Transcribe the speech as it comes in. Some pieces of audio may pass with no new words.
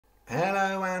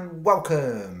Hello and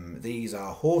welcome. These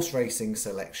are horse racing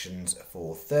selections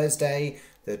for Thursday,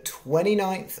 the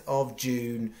 29th of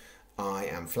June. I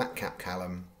am Flat Cap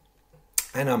Callum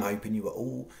and I'm hoping you are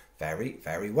all very,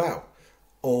 very well.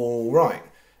 All right.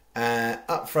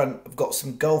 Up front, I've got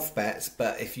some golf bets,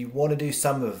 but if you want to do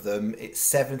some of them, it's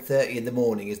 7:30 in the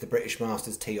morning is the British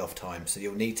Masters tee-off time, so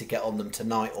you'll need to get on them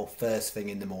tonight or first thing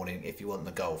in the morning if you want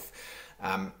the golf.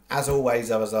 As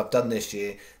always, as I've done this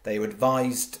year, they were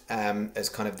advised as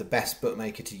kind of the best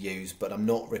bookmaker to use, but I'm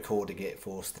not recording it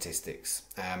for statistics.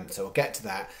 So I'll get to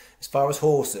that. As far as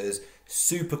horses,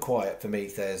 super quiet for me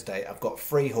Thursday. I've got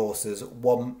 3 horses,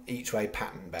 1 each way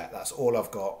pattern bet. That's all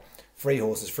I've got. 3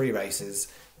 horses, 3 races.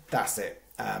 That's it.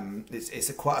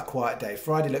 It's quite a quiet day.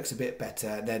 Friday looks a bit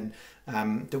better. Then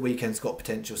the weekend's got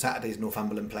potential. Saturday's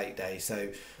Northumberland Plate Day, so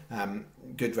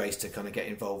good race to kind of get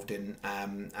involved in.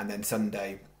 And then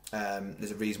Sunday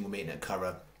there's a reasonable meeting at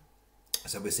Curragh,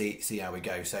 so we'll see how we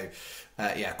go. So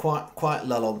yeah, quite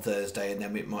lull on Thursday, and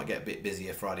then we might get a bit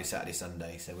busier Friday, Saturday,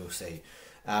 Sunday. So we'll see.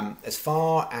 As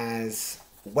far as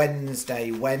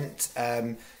Wednesday went.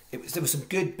 There were some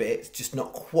good bits, just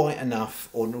not quite enough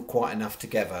or not quite enough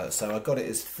together. So I got it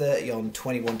as 30 on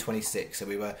 21.26. So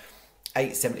we were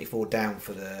 8.74 down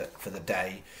for the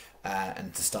day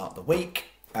and to start the week.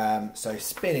 So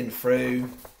spinning through,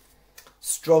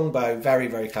 Strongbow very,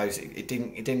 very close. It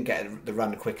didn't get the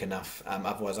run quick enough.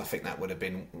 Otherwise, I think that would have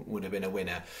been a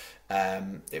winner.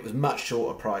 It was much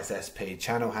shorter price SP.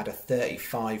 Channel had a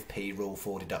 35p Rule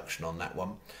 4 deduction on that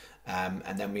one,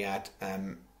 and then we had.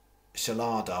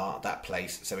 Shalada, that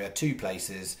place, so we had 2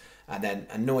 places, and then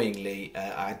annoyingly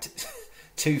I had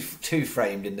two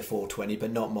framed in the 420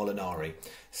 but not Molinari,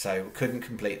 so couldn't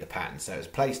complete the pattern, so it was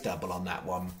place double on that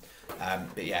one.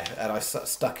 But yeah, and I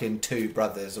stuck in 2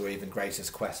 brothers, or even Grace's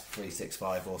Quest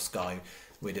 365 or Sky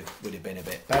would have been a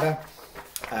bit better.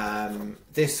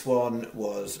 This one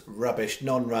was rubbish,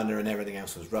 non-runner, and everything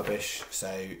else was rubbish,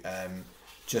 so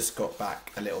just got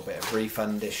back a little bit of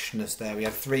refundishness there. We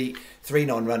had three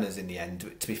non-runners in the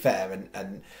end, to be fair,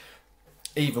 and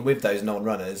even with those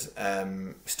non-runners,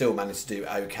 still managed to do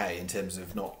okay in terms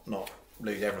of not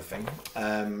lose everything.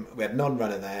 We had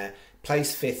non-runner there,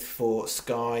 placed 5th for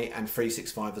Sky and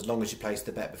 365 as long as you placed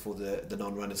the bet before the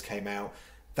non-runners came out.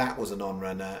 That was a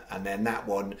non-runner, and then that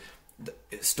one, the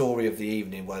story of the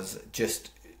evening was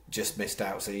just missed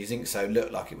out. So Using So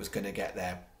looked like it was going to get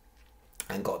there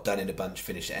and got done in a bunch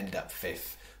finish. It ended up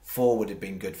 5th. 4 would have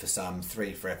been good for some,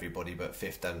 3 for everybody, but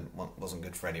 5th wasn't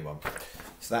good for anyone.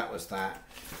 So that was that.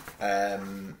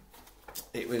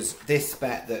 It was this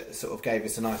bet that sort of gave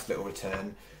us a nice little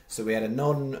return. So we had a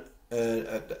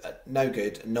no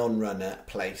good non-runner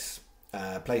placed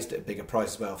at a bigger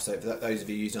price as well. So for those of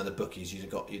you using other bookies,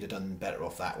 you'd have done better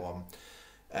off that one.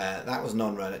 That was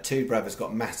non-runner. 2 brothers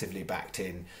got massively backed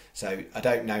in, so I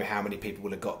don't know how many people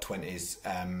will have got 20s.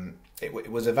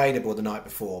 It was available the night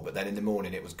before, but then in the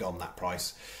morning it was gone, that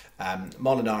price.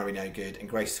 Molinari no good, and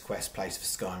Grace's Quest placed for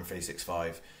Sky and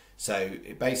 365. So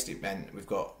it basically meant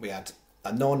we had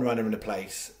a non-runner in a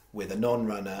place with a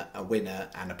non-runner, a winner,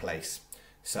 and a place.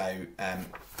 So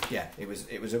yeah, it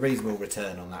was a reasonable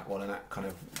return on that one, and that kind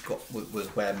of was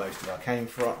where most of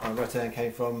our return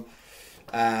came from.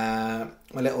 A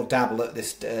little dabble at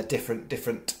this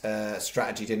different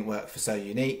strategy didn't work for So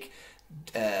Unique.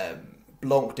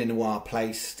 Blanc de Noir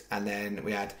placed, and then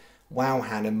we had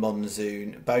Wowhan and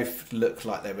Monsoon both looked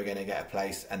like they were going to get a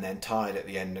place, and then tied at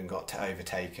the end and got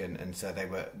overtaken, and so they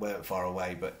weren't far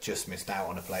away but just missed out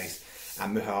on a place.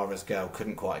 And Muhara's Girl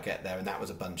couldn't quite get there, and that was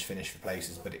a bunch finish for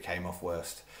places, but it came off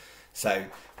worst. So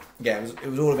yeah, it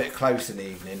was all a bit close in the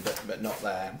evening, but not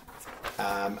there.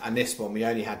 And this one we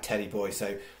only had Teddy Boy,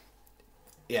 so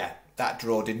yeah, that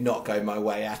draw did not go my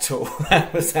way at all.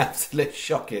 That was absolutely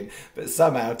shocking, but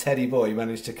somehow Teddy Boy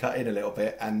managed to cut in a little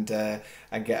bit and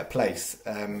get a place.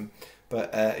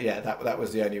 Yeah, that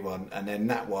was the only one, and then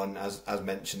that one, as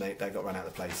mentioned, they got run out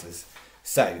of the places.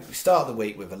 So we start the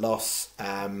week with a loss,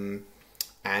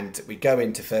 and we go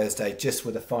into Thursday just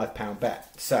with a £5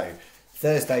 bet. So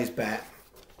Thursday's bet,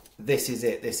 this is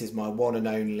it. This is my one and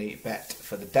only bet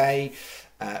for the day.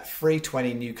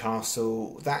 320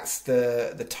 Newcastle. That's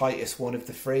the tightest one of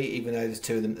the 3, even though there's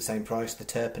 2 of them at the same price. The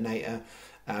Turpinator,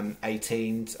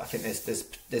 18s. I think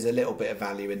there's a little bit of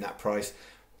value in that price.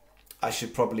 I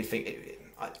should probably think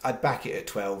I'd back it at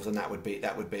 12s, and that would be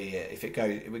it. If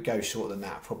it would go shorter than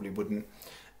that, I probably wouldn't.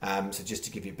 So just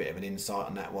to give you a bit of an insight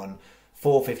on that one.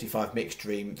 4.55 Mixed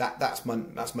Dream. That's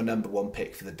my number 1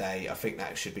 pick for the day. I think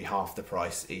that should be half the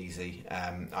price, easy.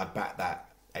 I'd back that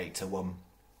 8-1.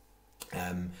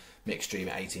 Mixed Dream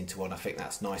at 18-1. I think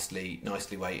that's nicely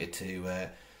weighted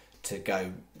to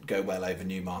go go well over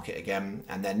Newmarket again.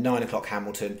 And then 9 o'clock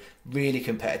Hamilton, really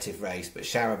competitive race, but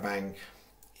Charabanc,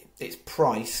 it's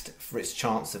priced for its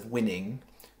chance of winning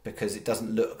because it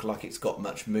doesn't look like it's got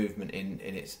much movement in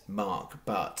its mark,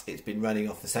 but it's been running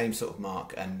off the same sort of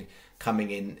mark and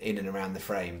coming in and around the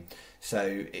frame.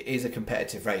 So it is a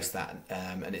competitive race, that,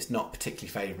 and it's not particularly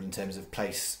favourable in terms of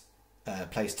place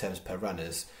terms per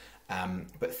runners.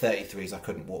 But 33s, I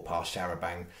couldn't walk past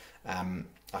Charabanc.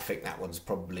 I think that one's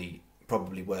probably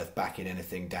worth backing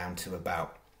anything down to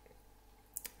about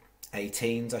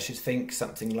 18s, I should think,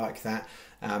 something like that.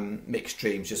 Mixed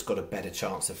Dreams just got a better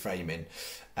chance of framing.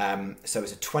 So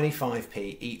it's a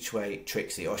 25p each way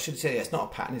Trixie, or I should say, yeah, it's not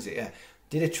a pattern, is it? Yeah,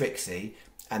 did a Trixie,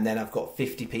 and then I've got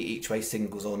 50p each way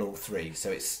singles on all three.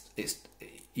 So it's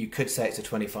you could say it's a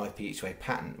 25p each way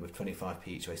pattern with 25p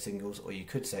each way singles, or you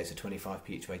could say it's a 25p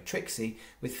each way Trixie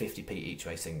with 50p each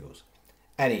way singles.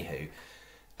 Anywho,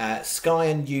 Sky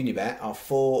and Unibet are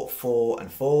 4, 4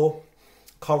 and 4.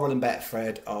 Coral and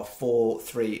Betfred are 4,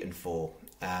 3 and 4.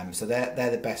 So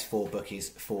they're the best 4 bookies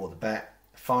for the bet.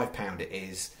 £5 it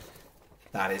is.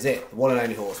 That is it. One and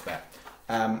only horse bet.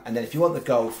 And then if you want the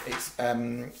golf, it's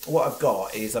what I've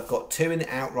got is I've got 2 in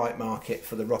the outright market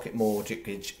for the Rocket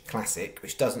Mortgage Classic,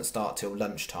 which doesn't start till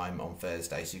lunchtime on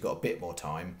Thursday, so you've got a bit more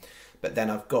time. But then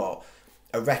I've got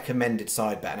a recommended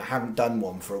side bet, and I haven't done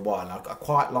one for a while. I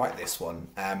quite like this one.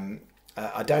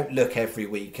 I don't look every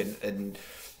week, and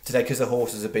today, because the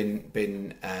horses have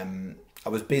been I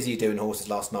was busy doing horses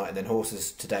last night, and then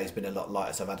horses today's been a lot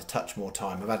lighter, so I've had a touch more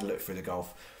time. I've had a look through the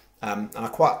golf. And I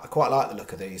quite like the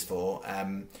look of these 4.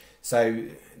 So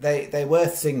they're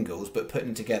worth singles, but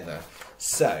putting together.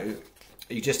 So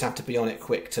you just have to be on it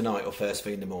quick tonight or first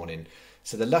thing in the morning.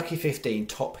 So the Lucky 15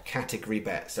 top category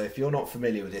bet. So if you're not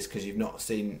familiar with this because you've not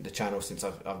seen the channel since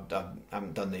I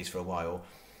haven't done these for a while,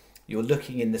 you're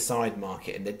looking in the side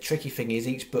market, and the tricky thing is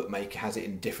each bookmaker has it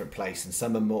in a different place, and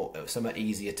some are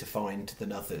easier to find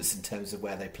than others in terms of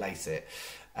where they place it.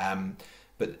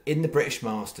 But in the British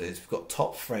Masters, we've got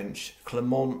top French,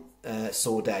 Clement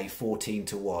Saudet 14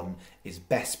 to 1 is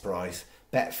best price.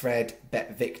 Betfred,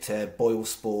 Bet Victor, Boyle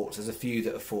Sports, there's a few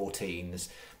that are 14s.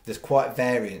 There's quite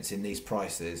variance in these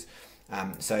prices.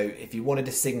 So if you wanted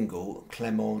a single,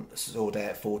 Clement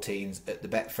Saudet 14s at the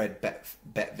Betfred,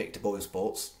 Bet Victor, Boyle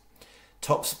Sports.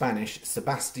 Top Spanish,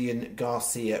 Sebastian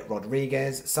Garcia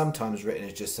Rodriguez, sometimes written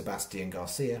as just Sebastian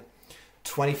Garcia.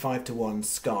 25 to 1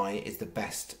 Sky is the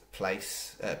best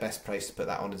place to put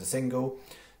that on as a single.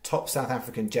 Top South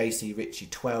African JC Ritchie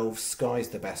 12, Sky's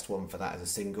the best one for that as a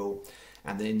single.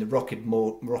 And then in the Rocket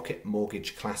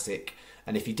Mortgage Classic,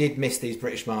 and if you did miss these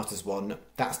British Masters one,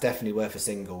 that's definitely worth a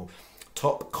single.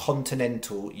 Top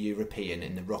Continental European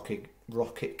in the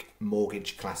Rocket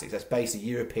Mortgage Classic. That's basically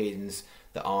Europeans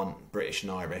that aren't British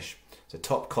and Irish. So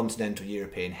top Continental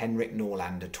European, Henrik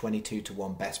Norlander, 22 to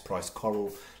 1 best price,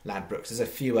 Coral Ladbrokes. There's a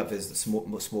few others that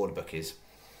smaller bookies.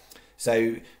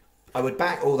 So I would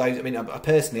back all those. I mean,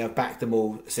 I've backed them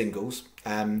all singles.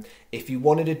 If you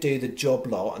wanted to do the job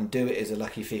lot and do it as a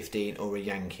Lucky 15 or a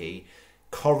Yankee,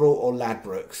 Coral or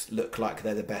Ladbrokes look like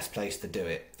they're the best place to do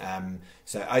it.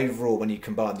 So overall, when you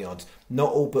combine the odds,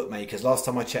 not all bookmakers, last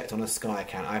time I checked on a Sky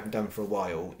account, I haven't done for a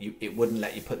while, it wouldn't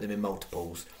let you put them in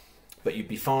multiples. But you'd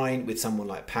be fine with someone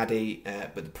like Paddy,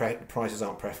 but the prices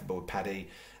aren't preferable with Paddy.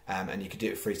 And you could do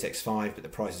it at 365, but the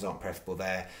prices aren't preferable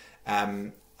there.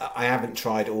 I haven't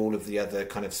tried all of the other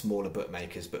kind of smaller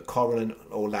bookmakers, but Coral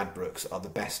or Ladbrokes are the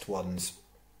best ones.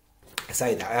 I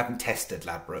say that, I haven't tested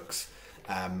Ladbrokes.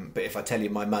 But if I tell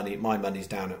you my money's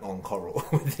down on Coral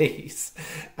with these.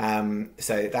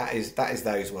 So that is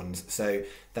those ones. So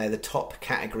they're the top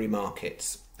category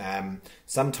markets.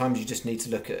 Sometimes you just need to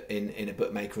look at in a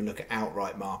bookmaker and look at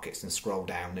outright markets and scroll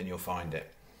down, and you'll find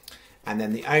it. And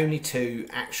then the only 2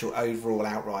 actual overall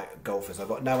outright golfers. I've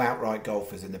got no outright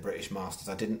golfers in the British Masters.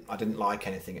 I didn't like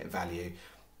anything at value.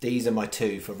 These are my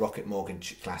 2 for Rocket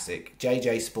Mortgage Classic.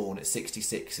 JJ Spawn at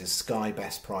 66 is Sky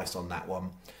best price on that one.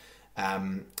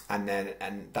 And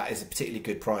that is a particularly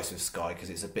good price with Sky because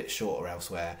it's a bit shorter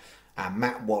elsewhere. And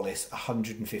Matt Wallace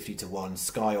 150 to 1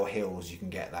 Sky or Hills you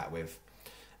can get that with.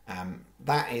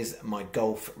 That is my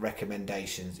golf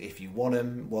recommendations. If you want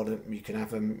them, you can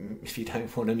have them. If you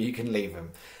don't want them, you can leave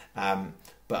them.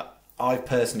 But I've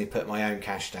personally put my own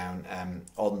cash down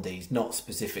on these, not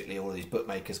specifically all of these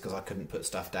bookmakers because I couldn't put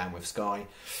stuff down with Sky.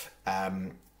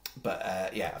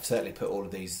 Yeah, I've certainly put all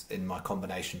of these in my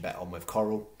combination bet on with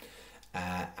Coral.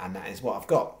 And that is what I've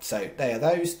got. So there are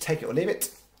those. Take it or leave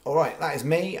it. All right, that is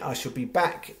me. I shall be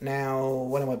back now.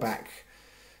 When am I back?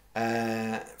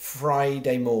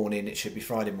 Friday morning. It should be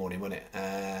Friday morning, won't it?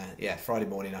 Yeah, Friday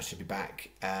morning I should be back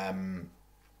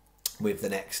with the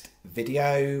next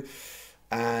video.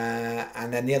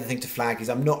 And then the other thing to flag is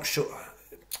I'm not sure.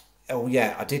 Oh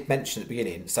yeah, I did mention at the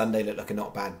beginning, Sunday looked like a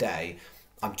not bad day.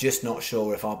 I'm just not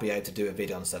sure if I'll be able to do a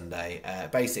vid on Sunday.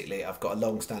 Basically, I've got a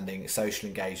long-standing social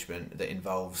engagement that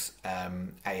involves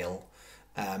ale,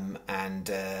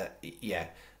 and yeah,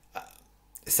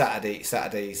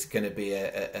 Saturday's going to be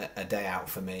a day out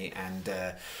for me,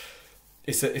 and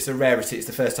it's a rarity. It's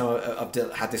the first time I've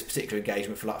had this particular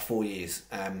engagement for like 4 years,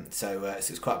 so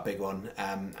it's quite a big one.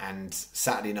 And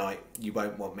Saturday night, you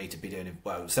won't want me to be doing it.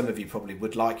 Well, some of you probably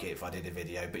would like it if I did a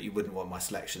video, but you wouldn't want my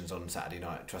selections on Saturday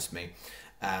night, trust me.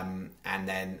 And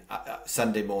then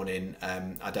Sunday morning,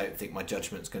 I don't think my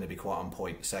judgment's going to be quite on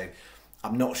point. So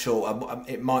I'm not sure.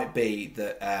 It might be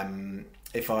that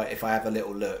if I have a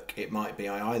little look, it might be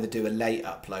I either do a late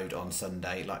upload on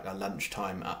Sunday, like a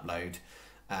lunchtime upload,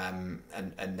 and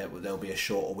there'll be a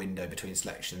shorter window between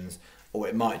selections, or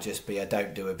it might just be I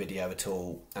don't do a video at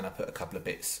all and I put a couple of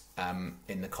bits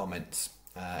in the comments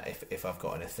if I've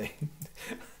got anything.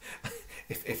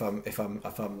 if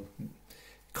I'm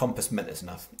compass mentis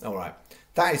enough. All right,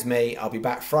 that is me. I'll be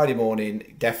back Friday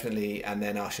morning definitely, and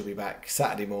then I shall be back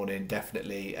Saturday morning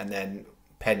definitely, and then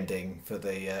pending for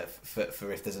the for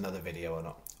if there's another video or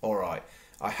not. All right,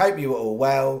 I hope you are all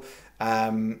well,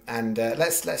 and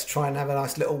let's try and have a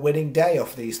nice little winning day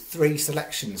off these 3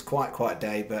 selections. Quite a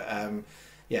day, but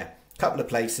yeah, a couple of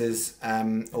places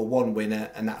or 1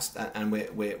 winner, and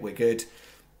we're good.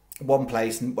 1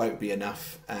 place won't be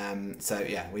enough, so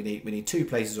yeah, we need 2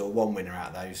 places or 1 winner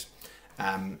out of those,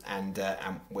 and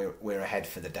we're ahead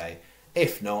for the day.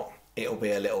 If not, it'll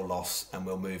be a little loss, and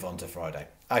we'll move on to Friday.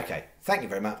 Okay, thank you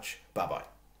very much. Bye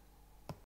bye.